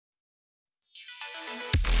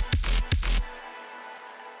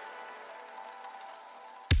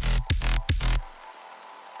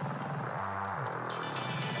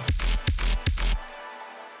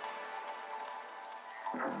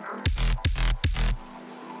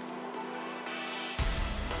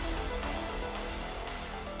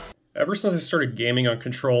Ever since I started gaming on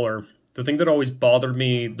controller, the thing that always bothered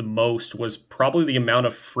me the most was probably the amount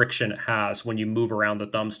of friction it has when you move around the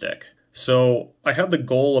thumbstick. So I had the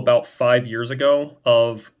goal about 5 years ago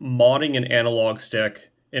of modding an analog stick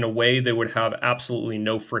in a way that would have absolutely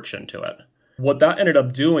no friction to it. What that ended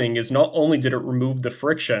up doing is not only did it remove the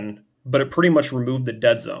friction, but it pretty much removed the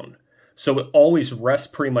dead zone. So it always rests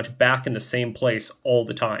pretty much back in the same place all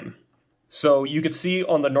the time. So you could see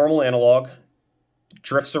on the normal analog, it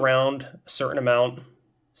drifts around a certain amount,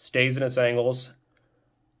 stays in its angles,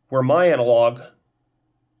 where my analog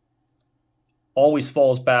always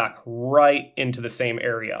falls back right into the same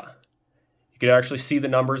area. You could actually see the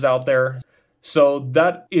numbers out there. So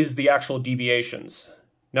that is the actual deviations.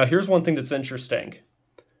 Now here's one thing that's interesting.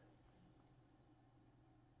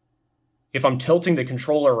 If I'm tilting the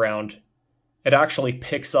controller around, it actually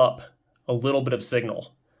picks up a little bit of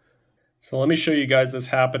signal. So let me show you guys this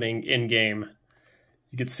happening in game.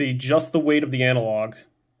 You can see just the weight of the analog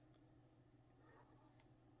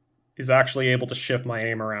is actually able to shift my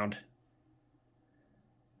aim around.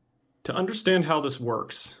 To understand how this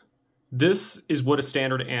works, this is what a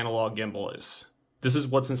standard analog gimbal is. This is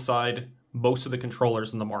what's inside most of the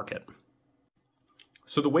controllers in the market.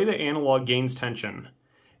 So the way the analog gains tension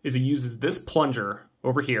is it uses this plunger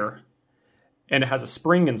over here, and it has a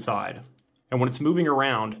spring inside. And when it's moving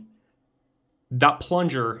around, that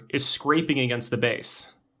plunger is scraping against the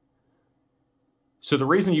base. So the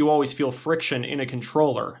reason you always feel friction in a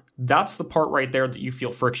controller, that's the part right there that you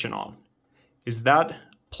feel friction on, is that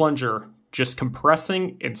plunger just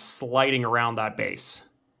compressing and sliding around that base.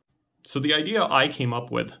 So the idea I came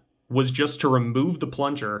up with was just to remove the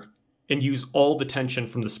plunger and use all the tension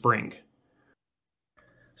from the spring.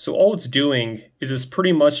 So all it's doing is it's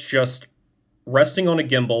pretty much just resting on a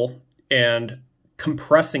gimbal and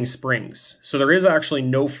compressing springs. So there is actually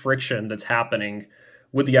no friction that's happening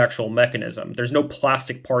with the actual mechanism. There's no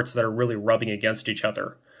plastic parts that are really rubbing against each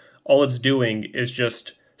other. All it's doing is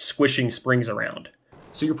just squishing springs around.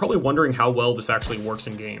 So you're probably wondering how well this actually works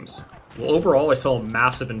in games. Well, overall, I saw a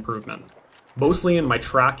massive improvement, mostly in my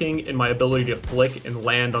tracking and my ability to flick and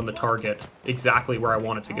land on the target exactly where I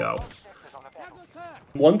want it to go.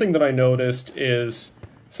 One thing that I noticed is,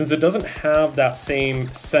 since it doesn't have that same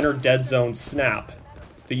center dead zone snap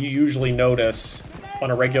that you usually notice on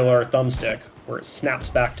a regular thumbstick, where it snaps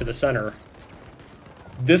back to the center,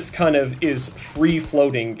 this kind of is free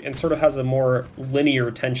floating and sort of has a more linear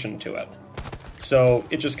tension to it. So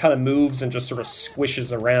it just kind of moves and just sort of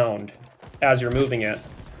squishes around as you're moving it.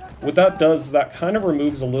 What that does is that kind of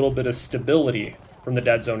removes a little bit of stability from the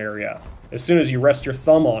dead zone area. As soon as you rest your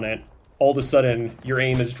thumb on it, all of a sudden your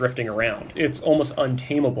aim is drifting around. It's almost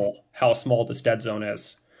untamable how small this dead zone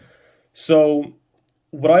is. So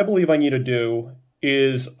what I believe I need to do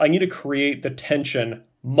is I need to create the tension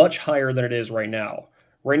much higher than it is right now.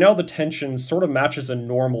 Right now the tension sort of matches a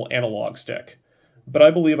normal analog stick, but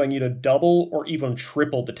I believe I need to double or even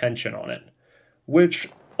triple the tension on it, which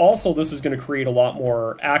also this is going to create a lot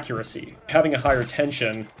more accuracy. Having a higher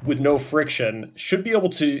tension with no friction should be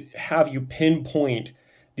able to have you pinpoint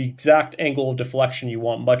the exact angle of deflection you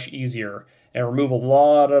want much easier and remove a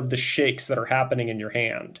lot of the shakes that are happening in your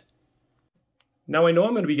hand. Now I know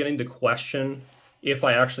I'm going to be getting the question if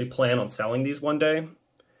I actually plan on selling these one day,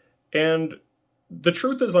 and the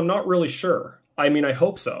truth is I'm not really sure. I mean, I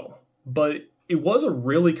hope so, but it was a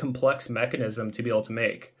really complex mechanism to be able to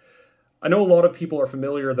make. I know a lot of people are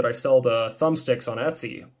familiar that I sell the thumbsticks on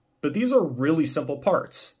Etsy, but these are really simple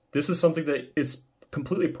parts. This is something that is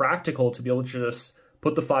completely practical to be able to just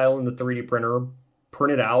put the file in the 3D printer,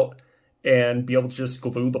 print it out, and be able to just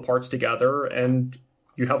glue the parts together, and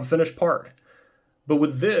you have a finished part. But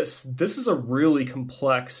with this is a really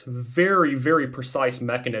complex, very, very precise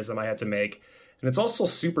mechanism I had to make, and it's also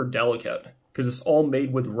super delicate because it's all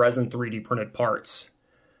made with resin 3D printed parts.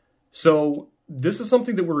 So this is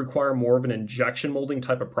something that would require more of an injection molding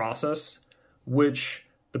type of process, which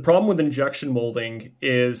the problem with injection molding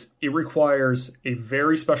is it requires a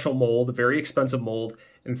very special mold, a very expensive mold,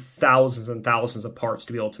 and thousands of parts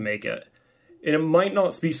to be able to make it. And it might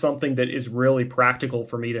not be something that is really practical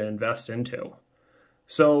for me to invest into.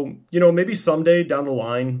 So, maybe someday down the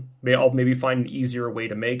line, I'll maybe find an easier way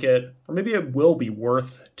to make it, or maybe it will be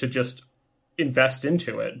worth to just invest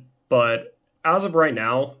into it. But as of right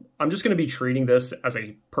now, I'm just going to be treating this as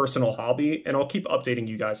a personal hobby, and I'll keep updating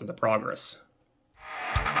you guys on the progress.